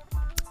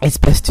it's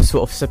best to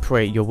sort of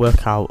separate your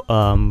workout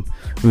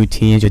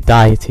routines, your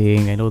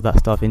dieting and all that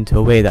stuff into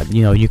a way that,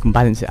 you know, you can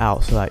balance it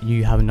out, so that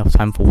you have enough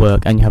time for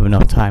work and you have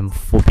enough time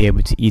for be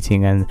able to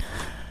eating and,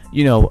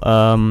 you know,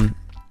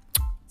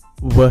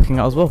 working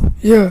out as well.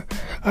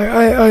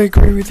 I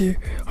agree with you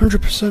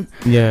 100%.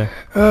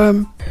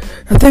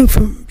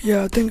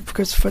 I think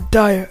because for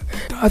diet,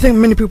 I think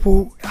many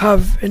people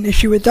have an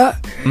issue with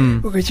that,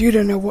 because you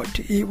don't know what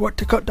to eat, what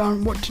to cut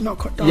down, what to not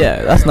cut down.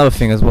 That's another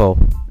thing as well.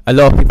 A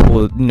lot of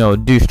people, you know,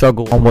 do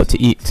struggle on what to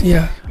eat,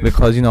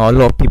 because, you know, a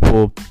lot of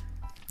people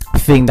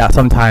think that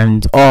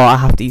sometimes, I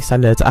have to eat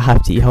salads, I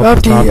have to eat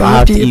healthy stuff, I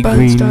have to eat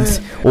greens diet,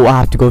 or I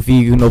have to go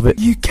vegan of it.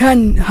 You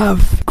can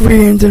have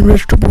greens and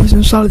vegetables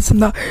and salads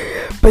and that,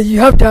 but you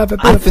have to have a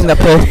bit have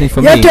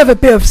to have a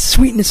bit of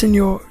sweetness in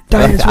your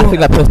diet as well. I think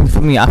that personally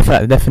for me, I feel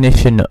like the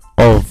definition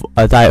of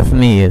a diet for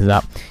me is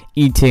that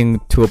eating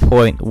to a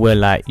point where,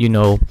 like, you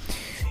know,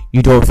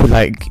 you don't feel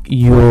like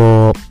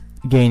you're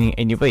gaining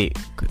any weight.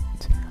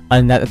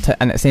 And at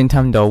the same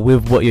time though,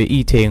 with what you're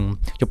eating,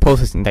 you're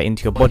processing that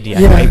into your body,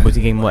 and you're able to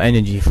gain more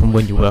energy from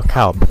when you work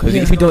out. Because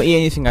if you don't eat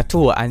anything at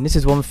all, and this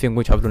is one thing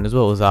which I've done as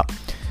well, is that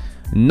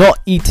not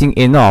eating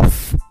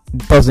enough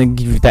doesn't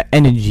give you that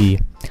energy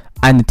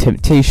and the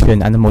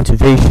temptation and the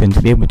motivation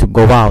to be able to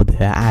go out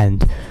there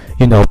and,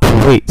 you know,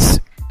 pull weights.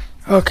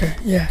 And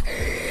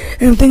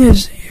the thing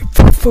is,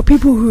 for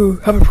people who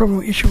have a problem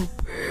with issue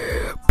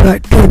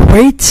like doing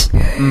weights,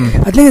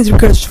 I think it's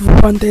because, for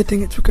one, they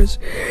think it's because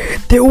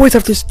they always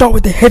have to start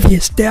with the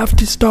heaviest. They have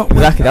to start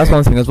with that's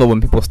one thing as well when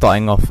people are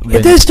starting off.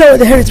 They start with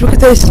the heaviest because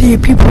they see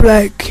people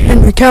like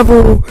Henry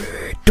Cavill,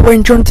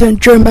 Dwayne Johnson,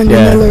 Joe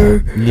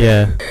Manganiello.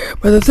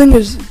 But the thing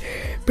is,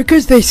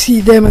 because they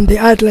see them and they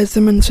idolize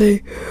them and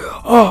say,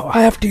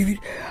 I have to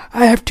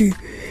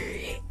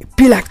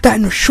be like that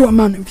in a short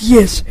amount of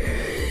years,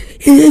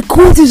 it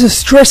causes a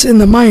stress in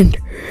the mind,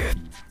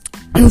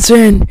 and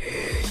saying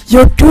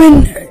you're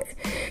doing,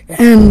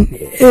 and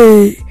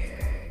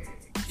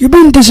you're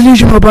being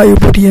disillusioned about your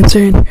body, and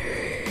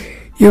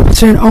you're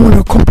saying, I want to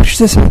accomplish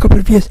this in a couple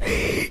of years.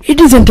 It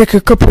doesn't take a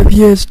couple of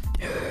years.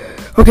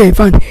 Okay,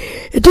 fine.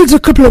 It takes a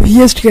couple of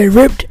years to get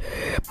ripped,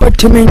 but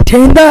to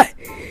maintain that,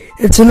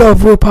 it's a lot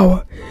of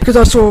willpower. Because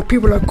I saw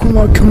people like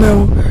Kumar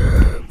Nair.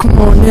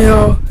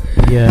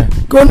 Yeah.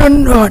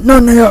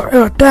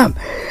 No, damn.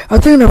 I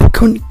think of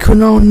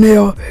Kumar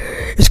Nair.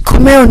 It's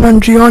Kumail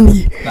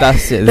Nanjiani.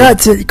 That's it.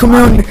 That's it.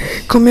 Kumail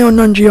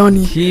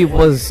Nanjiani. He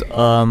was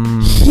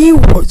He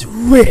was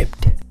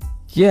ripped.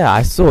 Yeah,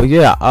 I saw.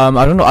 Yeah,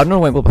 I don't know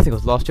when, but I think it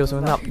was last year or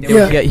something like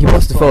that. Yeah. He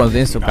posted a photo on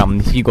his Instagram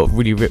and he got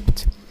really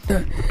ripped.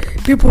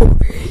 People,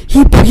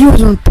 he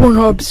was on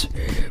Pornhub's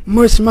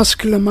most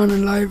muscular man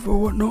alive or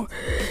whatnot,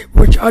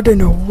 which I don't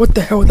know what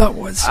the hell that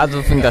was. I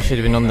don't think that should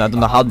have been on there. I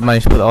don't know how they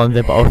managed to put that on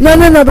there, but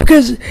No,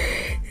 because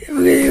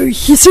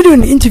he said it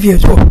in an interview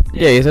as well.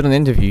 yeah, he said in an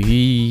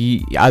interview.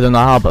 I don't know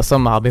how, but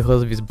somehow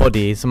because of his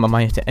body, somehow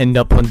managed to end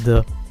up on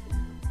the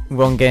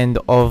wrong end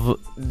of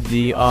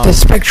the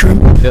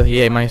spectrum.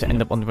 He managed to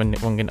end up on the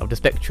wrong end of the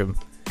spectrum.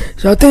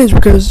 So I think it's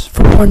because,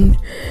 for one,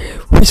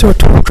 we saw a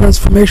total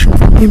transformation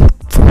from him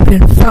from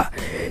being fat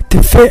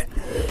to fit,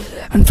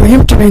 and for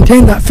him to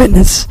maintain that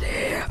fitness,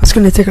 it's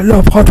going to take a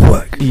lot of hard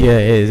work. Yeah,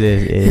 it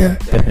is. Yeah.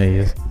 Definitely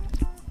is.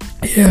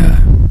 Yeah.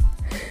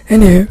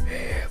 Anywho,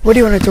 what do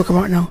you want to talk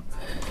about now?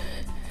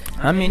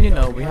 I mean,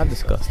 we have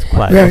discussed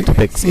quite a lot of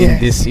topics in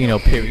this,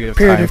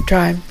 period of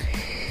time.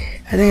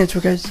 I think it's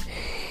because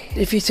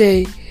if you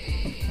say,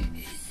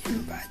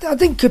 I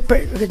think,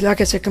 like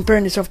I said,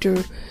 comparing yourself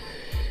to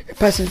a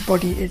person's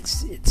body,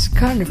 it's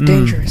kind of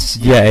dangerous.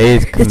 Yeah, it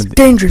is. It's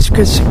dangerous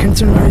because,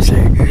 considering what you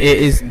say,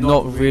 it is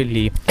not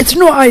really. It's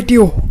not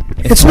ideal.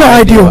 It's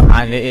not ideal,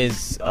 and it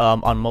is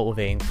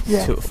unmotivating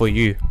for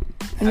you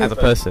as a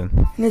person.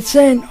 And it's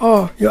saying,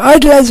 you're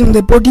idolizing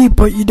the body,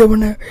 but you don't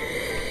want to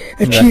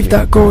achieve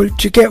that goal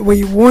to get where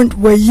you want to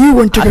go. I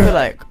feel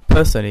like,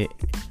 personally,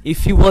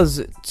 if you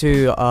was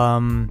to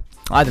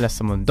idolize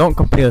someone, don't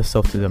compare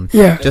yourself to them.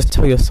 Yeah. Just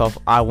tell yourself,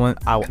 I want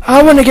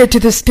to get to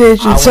this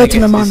stage in a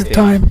certain amount of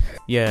time.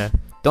 Yeah.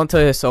 Don't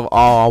tell yourself,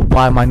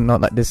 why am I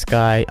not like this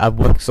guy? I've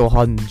worked so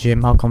hard in the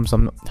gym. How come?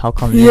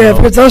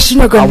 Because that's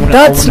not gonna. I want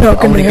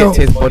to get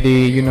to his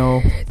body.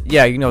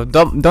 Yeah.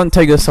 Don't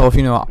tell yourself.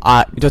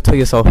 Just tell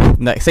yourself.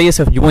 Like, say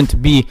yourself, you want to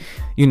be.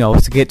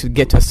 To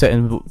get to a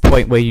certain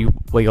point where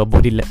your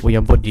body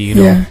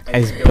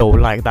is built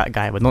like that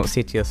guy. But don't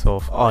say to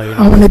yourself,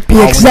 I want to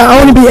be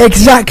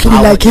exactly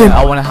like him.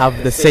 I want to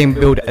have the same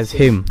build as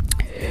him.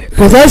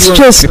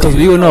 Because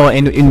we all know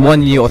in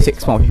 1 year or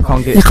 6 months you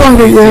can't get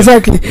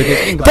exactly.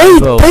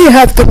 They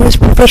have the most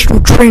professional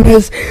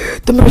trainers,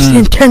 the most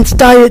intense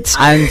diets,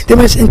 and the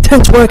most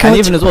intense workouts. And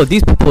even as well,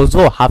 these people as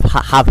well have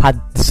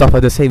had to suffer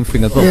the same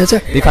thing as well. Yeah,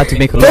 exactly. They've had to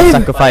make a lot of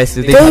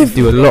sacrifices. They've had to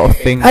do a lot of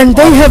things. And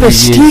they have a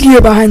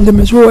studio behind them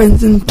as well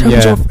in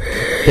terms of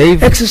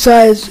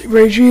exercise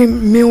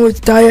regime, meals,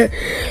 diet.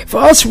 For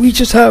us, we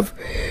just have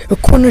a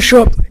corner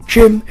shop,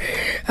 gym,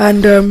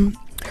 and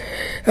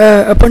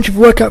a bunch of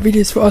workout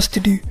videos for us to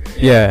do.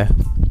 Yeah.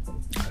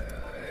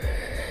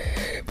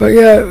 But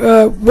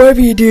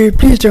whatever you do,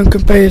 please don't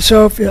compare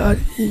yourself.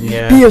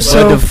 Be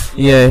yourself.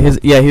 Here's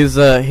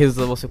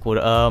what's it called?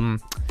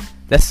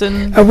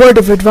 Lesson. A word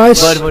of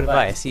advice.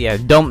 Yeah.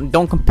 Don't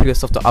compare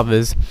yourself to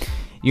others.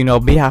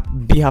 Be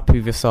happy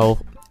with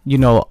yourself.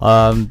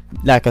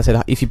 Like I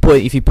said, if you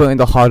put in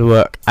the hard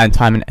work and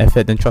time and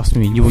effort, then trust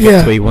me, you will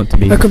get to where you want to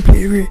be. I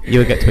completely agree. You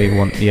will get to where you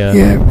want. Yeah.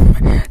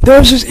 There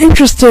was this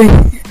interesting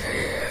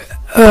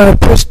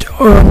post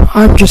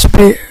I'm Just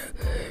Pay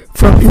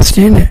from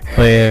Insta.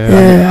 Oh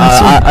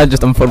yeah. I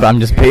just unfollowed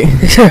I'm Just Pay.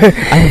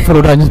 I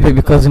unfollowed I'm Just Pay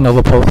because of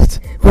a post.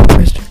 What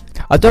post?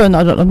 I don't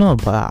know,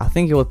 but I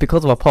think it was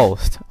because of a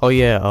post. Oh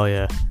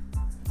yeah.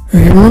 You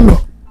remember?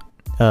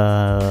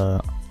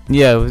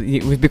 Yeah,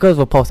 it was because of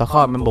a post. I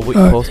can't remember which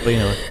post, but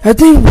I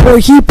think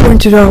what he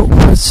pointed out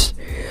was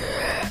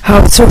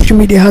how social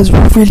media has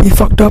really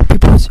fucked up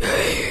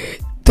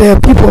the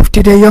people of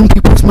today, young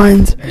people's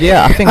minds.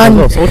 Yeah, I think as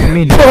well, social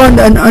media put on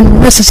an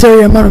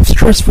unnecessary amount of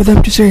stress for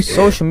them to say.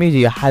 Social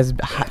media has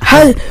been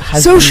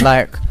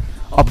like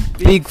a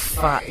big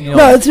fat.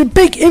 No, it's a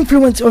big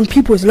influence on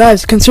people's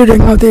lives, considering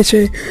how they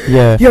say,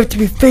 you have to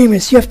be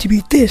famous, you have to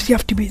be this, you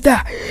have to be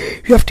that,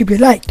 you have to be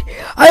liked.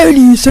 I only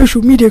use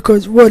social media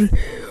because,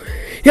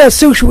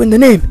 social in the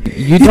name.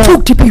 You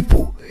talk to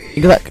people.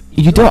 Like,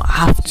 you don't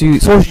have to.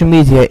 Social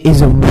media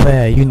isn't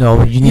where you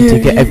need to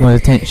get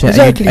everyone's attention.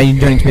 Exactly. And you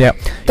don't need to be that.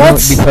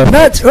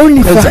 That's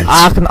only fans.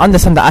 I can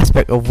understand the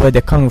aspect of where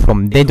they're coming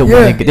from. They don't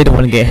want to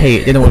get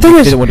hate. They don't want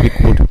to be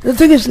called. The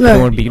thing is, they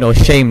don't want to be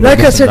shamed.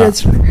 Like I said,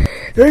 it's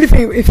the only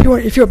thing.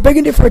 If you're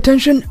begging it for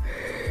attention,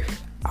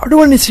 I don't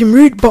want to seem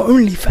rude, but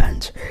only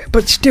fans.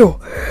 But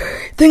still,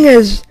 thing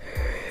is,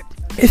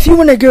 if you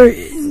want to go,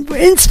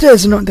 Insta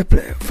is not the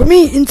place. For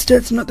me, Insta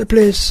is not the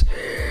place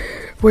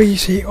where you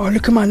say,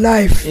 look at my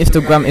life.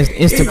 Instagram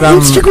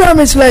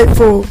is like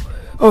for.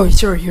 Oh,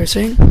 sorry, you were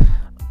saying?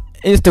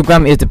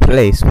 Instagram is the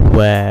place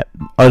where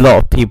a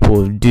lot of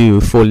people do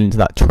fall into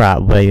that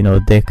trap where they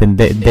want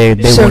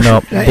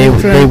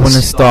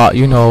to start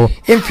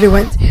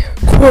influence,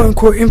 quote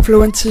unquote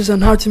influencers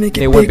on how to make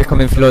it. They want to become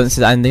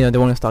influencers, and they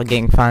want to start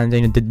getting fans.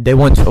 They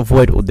want to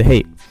avoid all the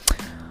hate.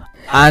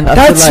 And I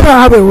That's feel like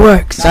not how it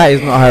works. that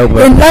is not how it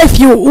works. In life,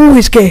 you will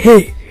always get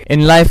hit.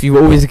 In life, you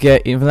always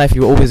get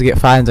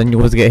fans and you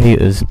always get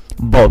haters.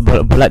 But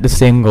like the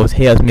saying goes,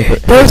 haters make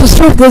it. There's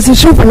a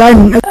silver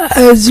lining.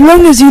 As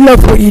long as you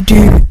love what you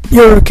do,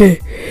 you're okay.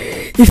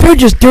 If you're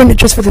just doing it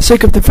just for the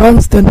sake of the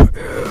fans, then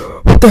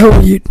what the hell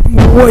are you?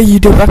 What are you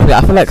doing? Exactly.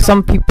 I feel like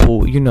some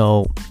people, you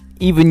know,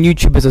 even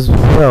YouTubers as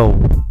well.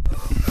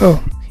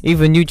 Oh,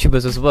 Even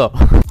YouTubers as well.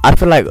 I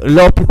feel like a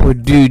lot of people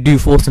do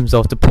force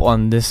themselves to put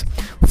on this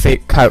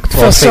fake character,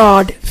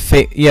 facade.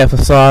 fake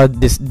facade.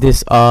 This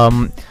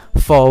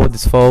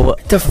faux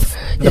The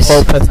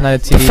faux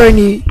personality.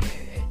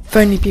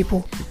 phony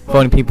people.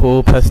 Phony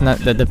people,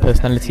 the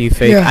personality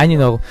fake, Yeah. and you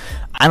know,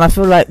 and I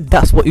feel like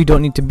that's what you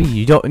don't need to be.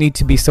 You don't need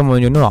to be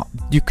someone you're not.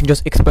 You can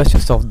just express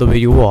yourself the way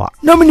you are.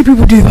 Not many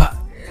people do that.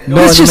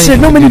 Let's just say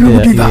not many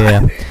people do that.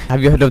 Yeah.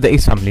 Have you heard of the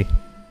Ace family?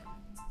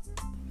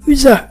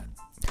 Who's that?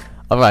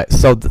 Alright,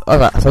 so I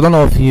don't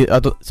know if you.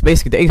 So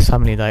basically, the Ace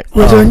family, like,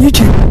 Was on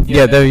YouTube?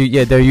 yeah, they're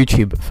a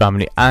YouTube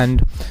family,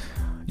 and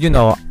you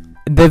know,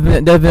 there've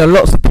been a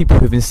lots of people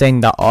who've been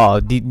saying that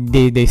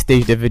they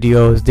stage their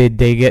videos, they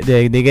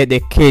get their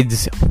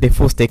kids, they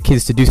force their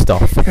kids to do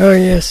stuff. Oh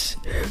yes,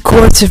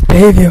 coercive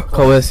behavior.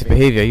 Coercive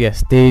behavior,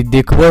 yes. They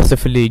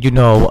coercively, you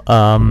know,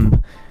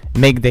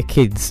 make their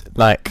kids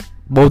like,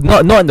 well,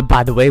 not in the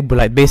bad way, but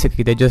like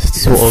basically they just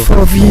sort of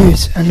for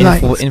views and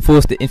likes.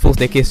 enforce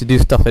their kids to do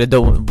stuff that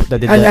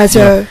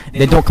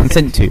they don't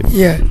consent to,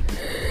 Yeah.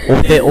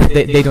 or they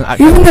don't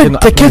actually. Even if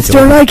the kids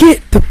don't like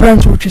it, the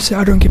parents will just say,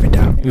 "I don't give a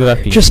damn.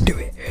 Exactly. Just do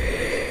it."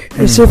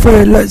 And so for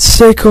the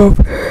sake of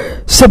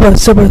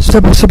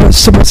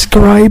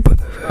subscribe.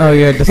 Oh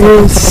yeah,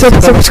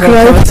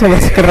 Subscribe.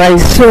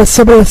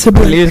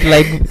 Please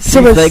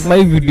like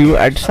my video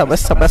and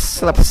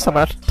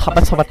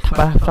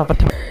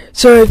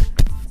So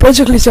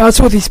basically, so I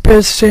saw these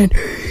parents saying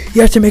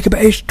you have to make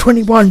about age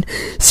 21,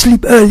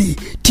 sleep early,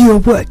 do your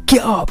work,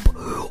 get up.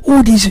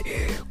 All these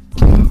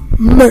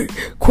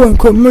quote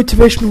unquote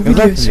motivational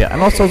videos. Yeah,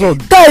 and also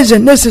That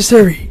isn't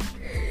necessary.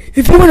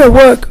 If you want to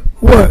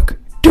work.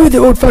 Do it the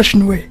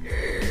old-fashioned way.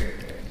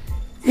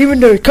 Even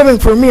though coming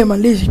from me, I'm a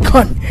lazy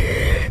cunt.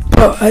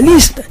 But at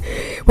least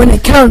when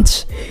it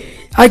counts,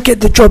 I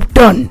get the job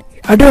done.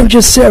 I don't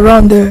just sit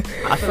around there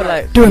I feel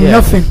like doing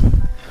nothing.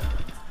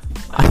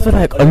 I feel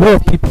like a lot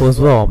of people as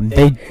well,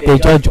 they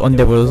judge on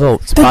their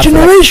results. The But I feel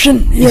like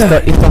generation, yeah.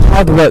 it's the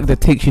hard work that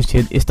takes you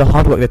to. It's the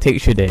hard work that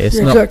takes you there. It's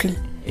Yeah, not. exactly.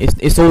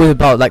 It's always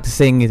about, like the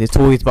saying is, it's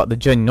always about the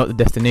journey, not the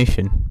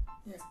destination.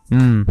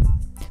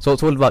 So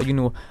it's all about, you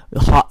know,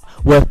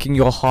 working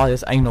your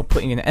hardest and, you know,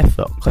 putting in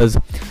effort. Because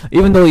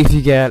even though if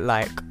you get,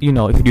 like, you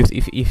know, if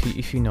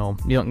you know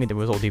you don't get the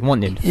result you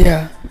wanted,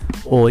 Yeah.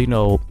 or, you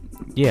know,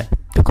 yeah,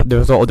 the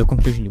result or the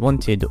conclusion you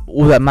wanted,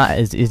 all that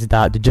matters is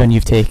that the journey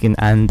you've taken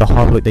and the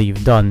hard work that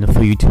you've done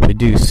for you to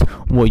produce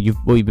what you've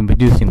been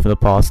producing for the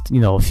past, you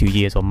know, few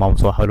years or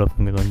months or how long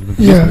you've been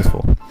producing this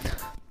for.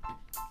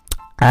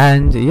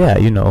 And yeah,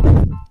 you know,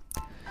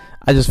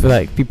 I just feel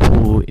like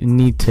people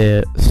need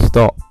to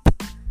stop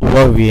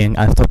worrying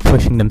and stop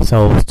pushing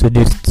themselves to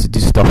do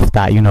stuff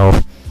that, you know,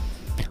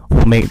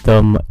 will make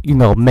them, you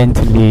know,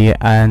 mentally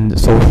and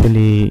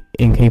socially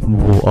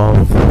incapable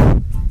of,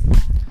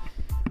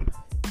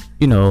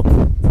 you know,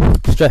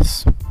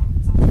 stress.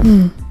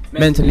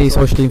 Mentally,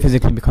 socially, and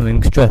physically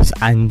becoming stressed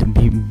and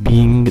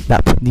being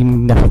that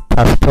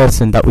type of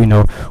person that we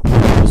know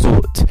will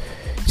resort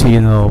to,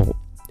 you know,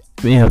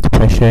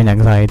 depression,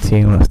 anxiety,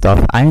 and all that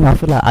stuff. I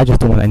feel like I just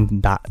don't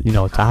want that, you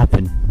know, to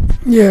happen.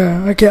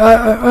 Yeah. Okay.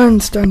 I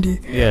understand you.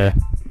 Yeah.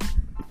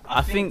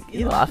 I think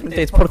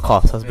today's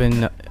podcast has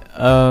been,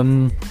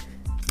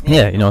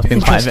 yeah, you know, it's been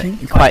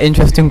quite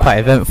interesting, quite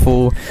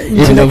eventful.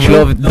 Even though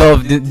a lot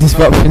of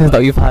disruptions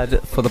that we've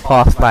had for the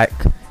past, like,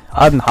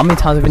 I don't know, how many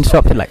times have been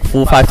disrupted? Like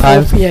 4 or 5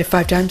 times? Yeah,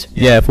 5 times.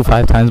 Yeah, 4 or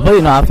 5 times. But,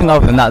 you know, I think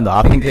other than that, though,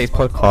 I think today's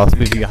podcast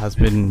with you has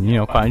been, you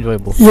know, quite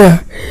enjoyable.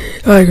 Yeah,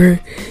 I agree.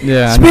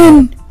 Yeah. It's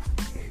been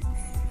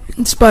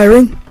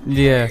inspiring.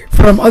 Yeah.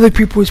 From other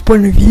people's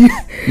point of view.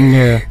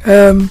 Yeah.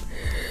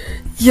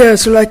 Yeah,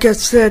 so like I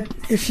said,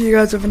 if you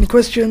guys have any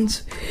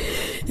questions,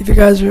 if you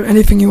guys have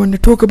anything you want to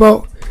talk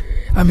about,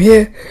 I'm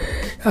here.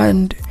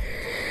 And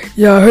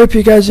yeah, I hope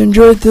you guys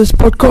enjoyed this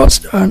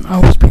podcast, and I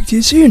will speak to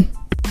you soon.